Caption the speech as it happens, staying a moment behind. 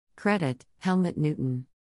Credit, Helmut Newton.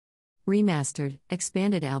 Remastered,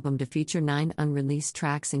 expanded album to feature 9 unreleased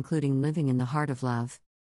tracks including Living in the Heart of Love.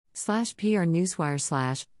 /PR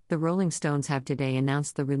Newswire / The Rolling Stones have today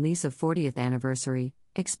announced the release of 40th anniversary,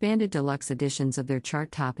 expanded deluxe editions of their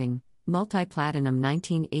chart-topping, multi-platinum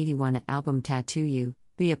 1981 album Tattoo You,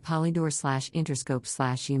 via Polydor / Interscope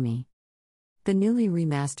 / Yumi. The newly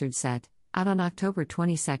remastered set, out on October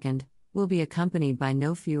 22, will be accompanied by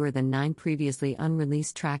no fewer than 9 previously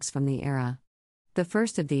unreleased tracks from the era. The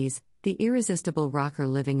first of these, the irresistible rocker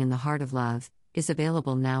Living in the Heart of Love, is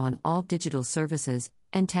available now on all digital services,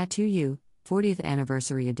 and Tattoo You, 40th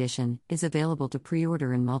Anniversary Edition, is available to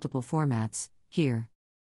pre-order in multiple formats, here.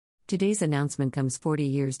 Today's announcement comes 40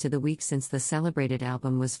 years to the week since the celebrated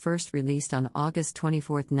album was first released on August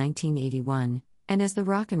 24, 1981, and as the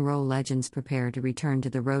rock and roll legends prepare to return to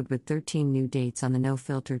the road with 13 new dates on the No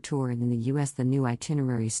Filter Tour in the US. The new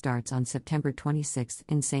itinerary starts on September 26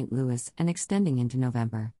 in St. Louis and extending into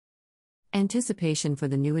November. Anticipation for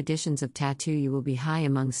the new editions of Tattoo You will be high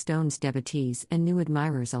among Stones devotees and new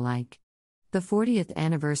admirers alike. The 40th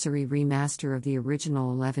anniversary remaster of the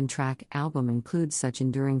original 11-track album includes such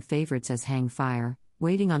enduring favorites as Hang Fire,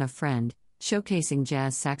 Waiting on a Friend, showcasing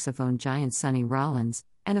jazz saxophone giant Sonny Rollins,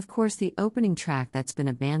 and of course the opening track that's been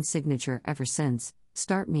a band signature ever since,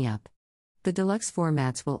 Start Me Up. The deluxe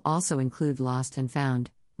formats will also include Lost and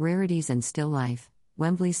Found, Rarities and Still Life,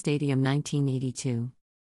 Wembley Stadium 1982.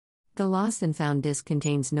 The Lost and Found disc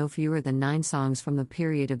contains no fewer than 9 songs from the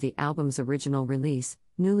period of the album's original release,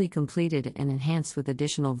 newly completed and enhanced with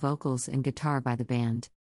additional vocals and guitar by the band.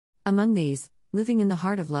 Among these, Living in the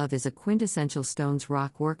Heart of Love is a quintessential Stones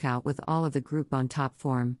rock workout with all of the group on top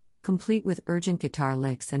form, complete with urgent guitar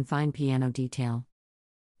licks and fine piano detail.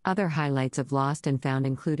 Other highlights of Lost and Found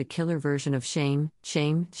include a killer version of Shame,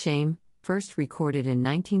 Shame, Shame, first recorded in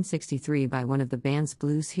 1963 by one of the band's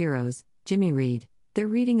blues heroes, Jimmy Reed, their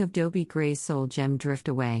reading of Dobie Gray's soul gem Drift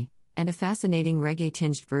Away, and a fascinating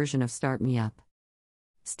reggae-tinged version of Start Me Up.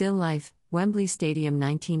 Still Life, Wembley Stadium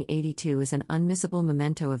 1982 is an unmissable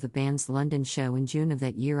memento of the band's London show in June of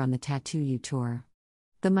that year on the Tattoo You tour.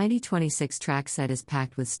 The mighty 26-track set is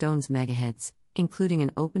packed with Stones megahits, including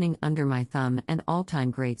an opening Under My Thumb and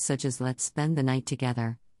all-time greats such as Let's Spend the Night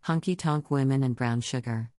Together, Honky Tonk Women and Brown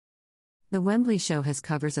Sugar. The Wembley show has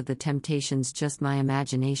covers of The Temptations' Just My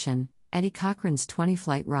Imagination, Eddie Cochran's 20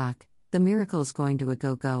 Flight Rock, The Miracles' Going to a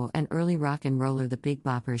Go-Go and early rock and roller The Big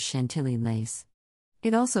Boppers' Chantilly Lace.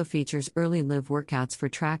 It also features early live workouts for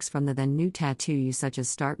tracks from the then new Tattoo You such as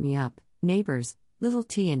Start Me Up, Neighbors, Little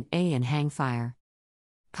T and A and Hang Fire.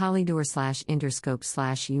 Polydor / Interscope /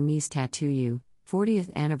 Yumi's Tattoo You,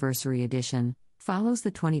 40th Anniversary Edition, follows the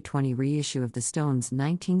 2020 reissue of the Stones'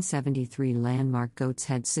 1973 landmark Goat's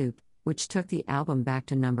Head Soup, which took the album back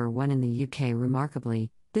to number 1 in the UK. Remarkably,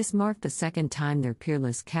 this marked the second time their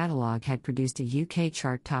peerless catalogue had produced a UK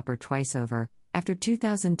chart topper twice over, after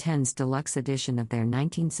 2010's deluxe edition of their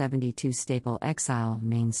 1972 staple Exile,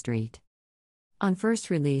 Main Street. On first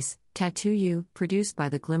release, Tattoo You, produced by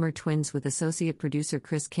the Glimmer Twins with associate producer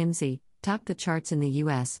Chris Kimsey, topped the charts in the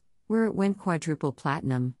US, where it went quadruple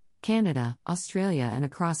platinum, Canada, Australia and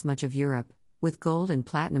across much of Europe, with gold and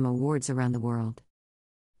platinum awards around the world.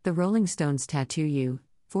 The Rolling Stones' Tattoo You,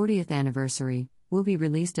 40th Anniversary, will be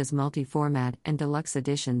released as multi-format and deluxe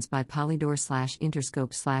editions by Polydor /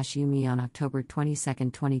 Interscope / Yumi on October 22,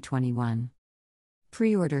 2021.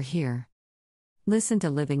 Pre-order here. Listen to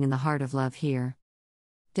Living in the Heart of Love here.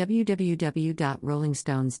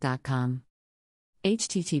 www.rollingstones.com.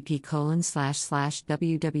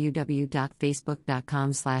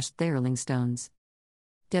 http://www.facebook.com/therolingstones.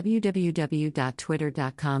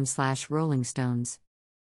 www.twitter.com/rollingstones.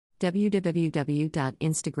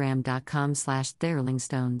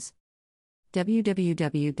 www.instagram.com/therolingstones.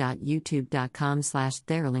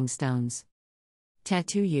 www.youtube.com/therolingstones.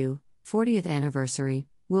 Tattoo You, 40th Anniversary,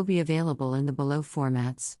 will be available in the below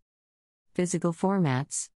formats. Physical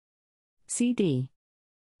formats. CD.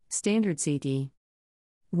 Standard CD.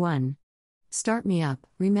 1. Start Me Up,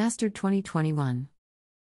 Remastered 2021.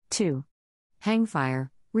 2. Hang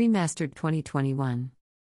Fire, Remastered 2021.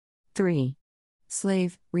 3.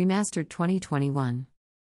 Slave, Remastered 2021.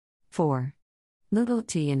 4. Little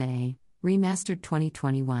T and A, Remastered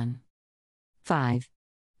 2021. 5.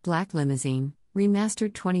 Black Limousine,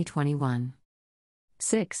 Remastered 2021.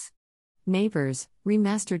 6. Neighbors,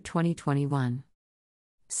 Remastered 2021.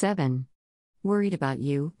 7. Worried About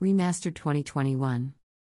You, Remastered 2021.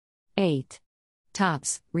 8.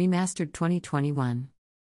 Tops, Remastered 2021.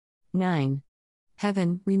 9.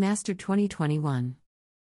 Heaven, Remastered 2021.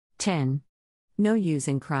 10. No Use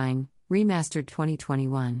in Crying, Remastered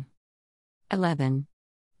 2021. 11.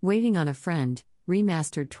 Waiting on a Friend,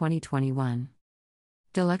 Remastered 2021.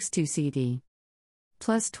 Deluxe 2 CD.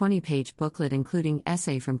 Plus 20-page booklet including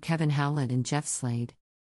essay from Kevin Howlett and Jeff Slade.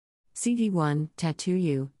 CD 1, Tattoo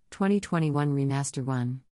You, 2021 Remaster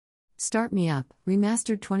 1. Start Me Up,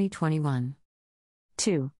 Remastered 2021.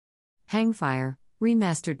 2. Hangfire,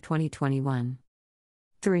 Remastered 2021.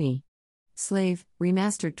 3. Slave,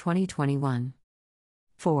 Remastered 2021.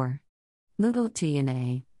 4. Little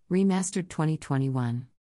T&A, Remastered 2021.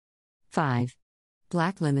 5.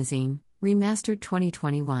 Black Limousine, Remastered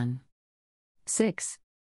 2021. 6.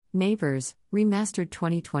 Neighbors, Remastered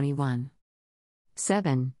 2021.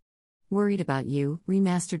 7. Worried About You,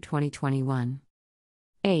 Remastered 2021.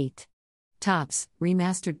 8. Tops,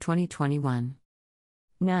 Remastered 2021.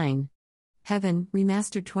 9. Heaven,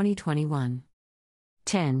 Remastered 2021.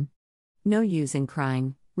 10. No Use in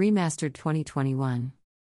Crying, Remastered 2021.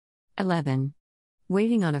 11.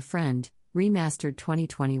 Waiting on a Friend, Remastered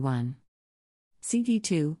 2021. CD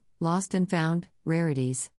 2, Lost and Found,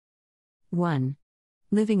 Rarities. 1.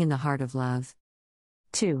 Living in the Heart of Love.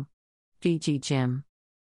 2. VG Jim.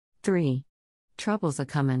 3. Troubles A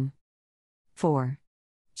Comin'. 4.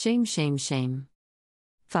 Shame Shame Shame.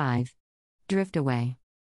 5. Drift Away.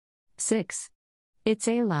 6. It's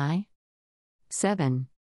a Lie. 7.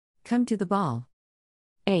 Come to the Ball.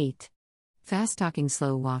 8. Fast Talking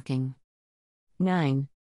Slow Walking. 9.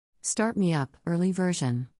 Start Me Up, Early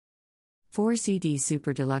Version. 4 CD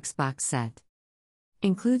Super Deluxe Box Set.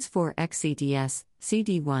 Includes 4 XCDS,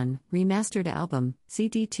 CD 1, Remastered Album,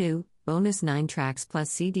 CD 2, bonus 9 tracks plus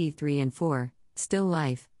CD 3 and 4, Still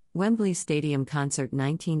Life, Wembley Stadium Concert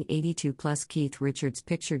 1982 plus Keith Richards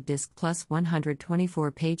Picture Disc plus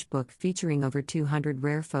 124-page book featuring over 200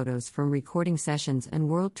 rare photos from recording sessions and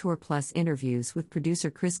world tour plus interviews with producer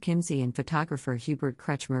Chris Kimsey and photographer Hubert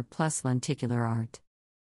Kretschmer plus lenticular art.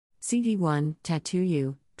 CD 1, Tattoo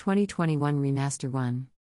You, 2021 Remaster 1.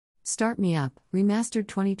 Start Me Up, Remastered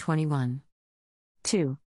 2021.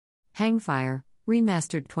 2. Hangfire,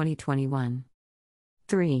 Remastered 2021.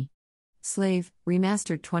 3. Slave,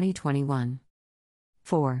 Remastered 2021.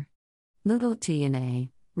 4. Little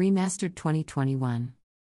T&A, Remastered 2021.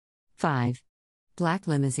 5. Black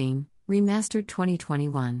Limousine, Remastered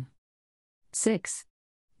 2021. 6.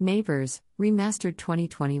 Neighbors, Remastered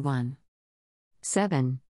 2021.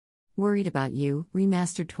 7. Worried About You,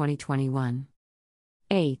 Remastered 2021.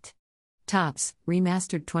 8. Tops,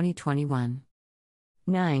 Remastered 2021.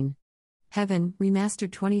 9. Heaven,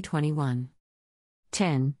 Remastered 2021.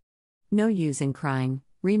 10. No Use in Crying,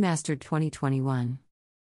 Remastered 2021.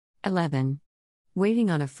 11. Waiting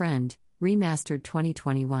on a Friend, Remastered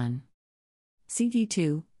 2021. CD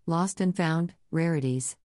 2, Lost and Found,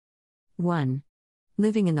 Rarities. 1.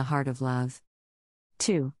 Living in the Heart of Love.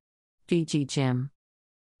 2. VG Jim.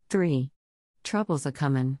 3. Troubles A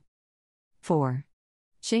Comin'. 4.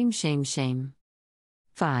 Shame Shame Shame.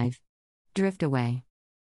 5. Drift Away.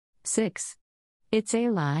 6. It's a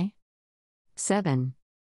Lie. 7.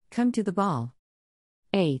 Come to the Ball.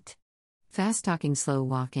 8. Fast Talking Slow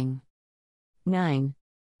Walking. 9.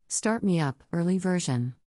 Start Me Up, Early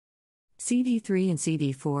Version. CD 3 and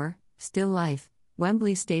CD 4, Still Life,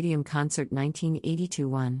 Wembley Stadium Concert 1982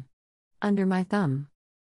 1. Under My Thumb.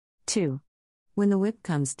 2. When the Whip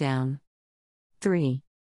Comes Down. 3.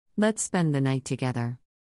 Let's Spend the Night Together.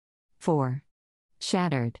 4.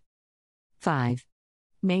 Shattered. 5.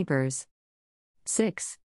 Neighbors.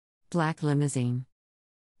 6. Black Limousine.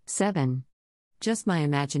 7. Just My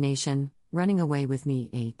Imagination, Running Away with Me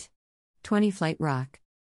 8. 20 Flight Rock.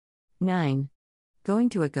 9. Going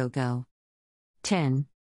to a Go-Go. 10.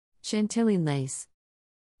 Chantilly Lace.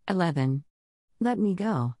 11. Let Me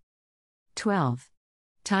Go. 12.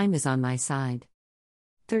 Time Is on My Side.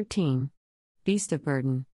 13. Beast of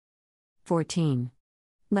Burden. 14.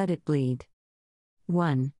 Let It Bleed.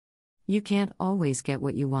 1. You Can't Always Get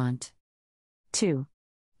What You Want. 2.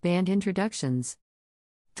 Band Introductions.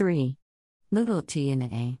 3. Little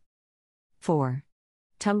T&A. 4.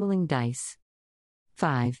 Tumbling Dice.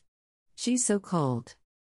 5. She's So Cold.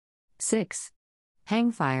 6.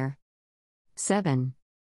 Hangfire. 7.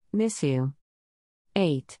 Miss You.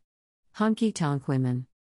 8. Honky Tonk Women.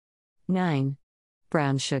 9.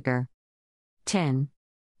 Brown Sugar. 10.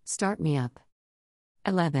 Start Me Up.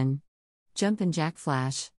 11. Jumpin' Jack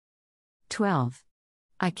Flash. 12.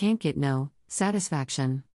 I Can't Get No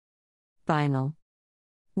Satisfaction. Vinyl.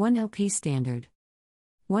 1 LP standard.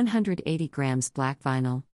 180 grams black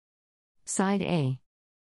vinyl. Side A.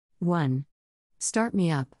 1. Start Me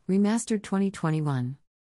Up, Remastered 2021.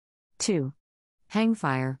 2.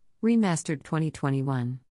 Hangfire, Remastered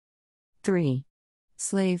 2021. 3.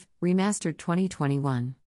 Slave, Remastered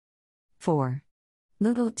 2021. 4.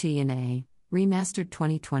 Little TNA, Remastered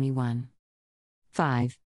 2021.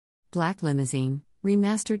 5. Black Limousine,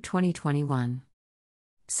 Remastered 2021.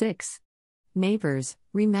 6. Neighbors,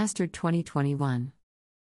 Remastered 2021.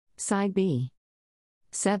 Side B.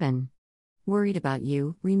 7. Worried About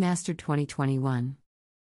You, Remastered 2021.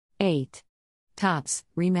 8. Tops,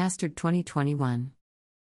 Remastered 2021.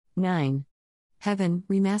 9. Heaven,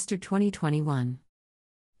 Remastered 2021.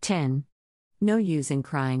 10. No Use in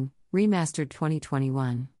Crying, Remastered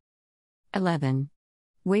 2021. 11.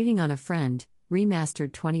 Waiting on a Friend,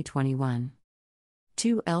 Remastered 2021.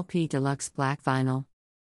 2 LP Deluxe Black Vinyl.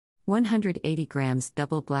 180 grams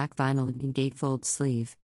double black vinyl in gatefold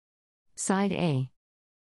sleeve. Side A.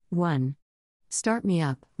 1. Start Me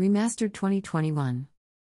Up, Remastered 2021.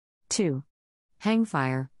 2.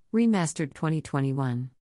 Hangfire, Remastered 2021.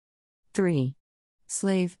 3.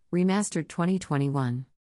 Slave, Remastered 2021.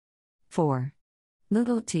 4.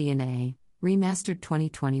 Little TNA, Remastered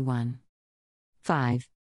 2021. 5.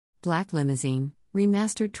 Black Limousine,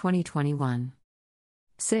 Remastered 2021.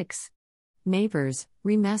 6. Neighbors,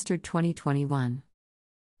 Remastered 2021.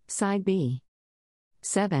 Side B.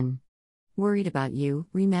 7. Worried About You,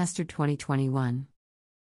 Remastered 2021.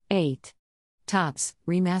 8. Tops,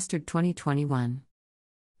 Remastered 2021.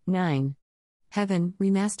 9. Heaven,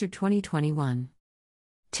 Remastered 2021.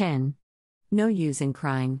 10. No Use in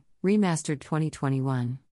Crying, Remastered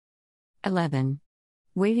 2021. 11.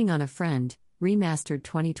 Waiting on a Friend, Remastered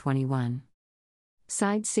 2021.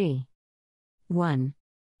 Side C. 1.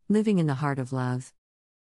 Living in the Heart of Love.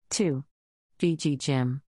 2. VG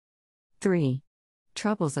Jim. 3.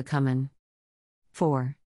 Troubles A Comin'.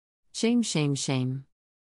 4. Shame Shame Shame.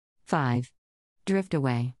 5. Drift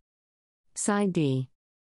Away. Side D.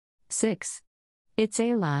 6. It's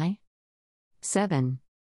a Lie. 7.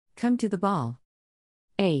 Come to the Ball.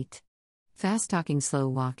 8. Fast Talking Slow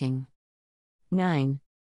Walking. 9.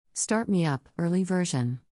 Start Me Up, Early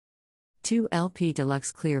Version. 2 LP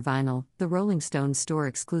Deluxe Clear Vinyl, the Rolling Stones store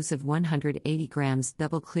exclusive 180 grams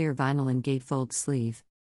double clear vinyl in gatefold sleeve.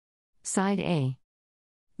 Side A.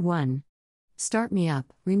 1. Start Me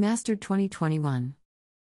Up, Remastered 2021.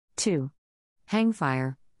 2.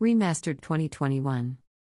 Hangfire, Remastered 2021.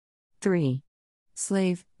 3.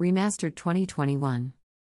 Slave, Remastered 2021.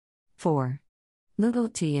 4. Little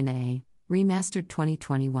TNA, Remastered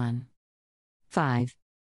 2021. 5.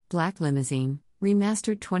 Black Limousine,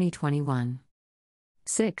 Remastered 2021.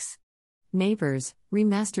 6. Neighbors,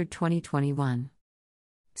 Remastered 2021.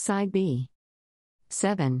 Side B.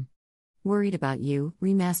 7. Worried About You,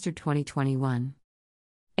 Remastered 2021.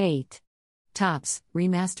 8. Tops,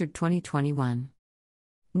 Remastered 2021.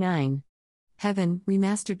 9. Heaven,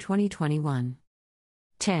 Remastered 2021.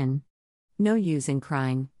 10. No Use in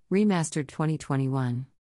Crying, Remastered 2021.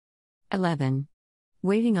 11.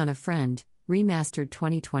 Waiting on a Friend, Remastered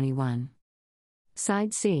 2021.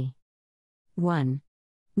 Side C. 1.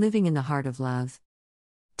 Living in the Heart of Love.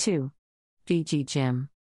 2. VG Jim.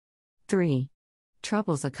 3.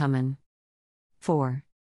 Troubles A Comin'. 4.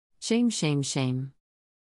 Shame Shame Shame.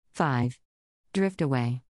 5. Drift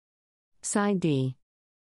Away. Side D.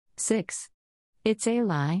 6. It's a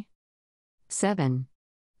Lie. 7.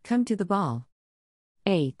 Come to the Ball.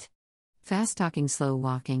 8. Fast Talking Slow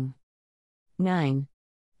Walking. 9.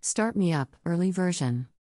 Start Me Up, Early Version.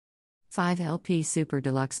 5 LP Super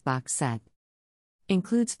Deluxe Box Set.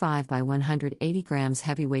 Includes 5 by 180 grams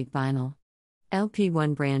heavyweight vinyl.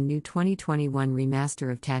 LP1 Brand New 2021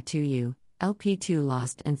 Remaster of Tattoo You, LP2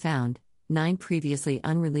 Lost and Found, 9 previously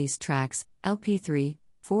unreleased tracks, LP3,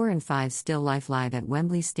 4 and 5 Still Life Live at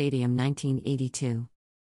Wembley Stadium 1982.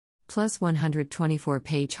 Plus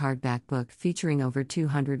 124-page hardback book featuring over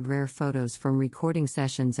 200 rare photos from recording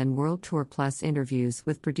sessions and World Tour plus interviews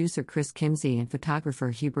with producer Chris Kimsey and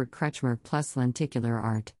photographer Hubert Kretschmer plus lenticular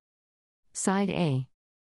art. Side A.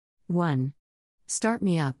 1. Start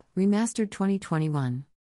Me Up, Remastered 2021.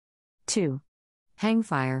 2.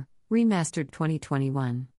 Hangfire, Remastered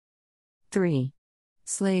 2021. 3.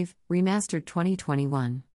 Slave, Remastered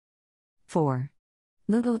 2021. 4.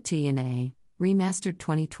 Little TNA, Remastered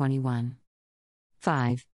 2021.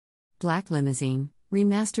 5. Black Limousine,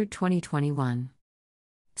 Remastered 2021.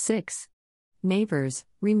 6. Neighbors,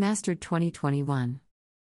 Remastered 2021.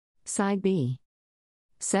 Side B.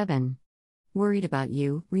 7. Worried About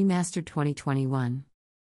You, Remastered 2021.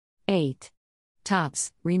 8.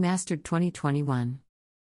 Tops, Remastered 2021.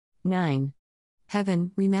 9.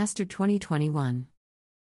 Heaven, Remastered 2021.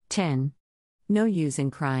 10. No Use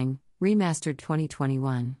in Crying, Remastered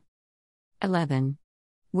 2021. 11.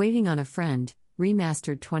 Waiting on a Friend,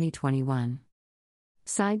 Remastered 2021.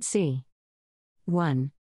 Side C.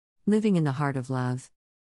 1. Living in the Heart of Love.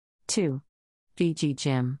 2. Fiji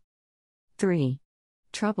Gym. 3.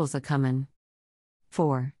 Trouble's a comin'.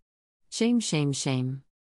 4. Shame, shame, shame.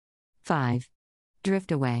 5.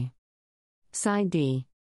 Drift away. Side D.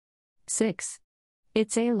 6.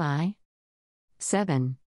 It's a lie.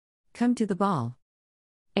 7. Come to the ball.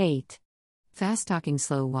 8. Fast talking,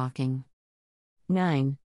 slow walking.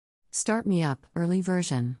 9. Start me up, early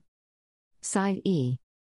version. Side E.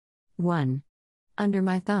 1. Under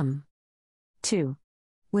my thumb. 2.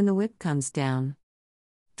 When the whip comes down.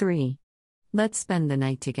 3. Let's spend the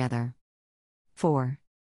night together. 4.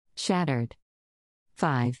 Shattered.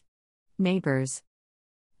 5. Neighbors.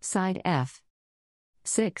 Side F.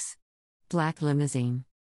 6. Black limousine.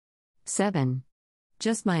 7.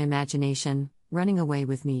 Just my imagination, running away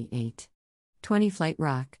with me. 8. 20 Flight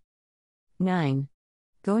Rock. 9.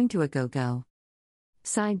 Going to a go-go.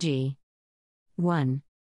 Side G. 1.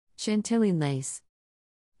 Chantilly lace.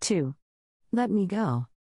 2. Let me go.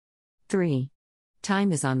 3.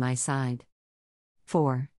 Time is on my side.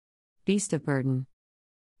 4. Beast of burden.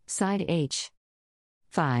 Side H.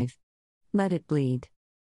 5. Let it bleed.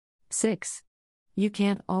 6. You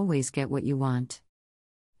can't always get what you want.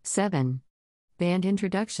 7. Band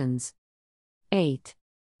introductions. 8.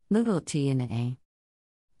 Little T and A.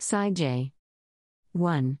 Side J.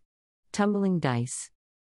 1. Tumbling dice.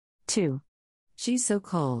 2. She's so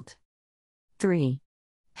cold. 3.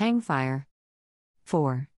 Hang fire.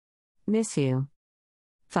 4. Miss you.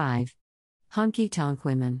 5. Honky tonk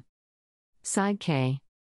women. Side K.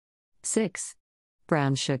 6.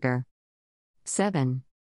 Brown sugar. 7.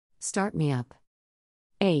 Start me up.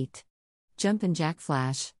 8. Jumpin' Jack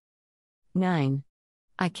Flash. 9.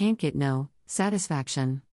 I can't get no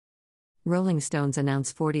satisfaction. Rolling Stones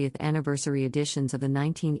announce 40th anniversary editions of the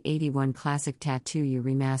 1981 classic Tattoo You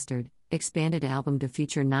remastered, expanded album to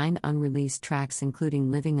feature 9 unreleased tracks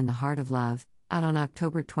including Living in the Heart of Love, out on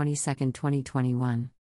October 22, 2021.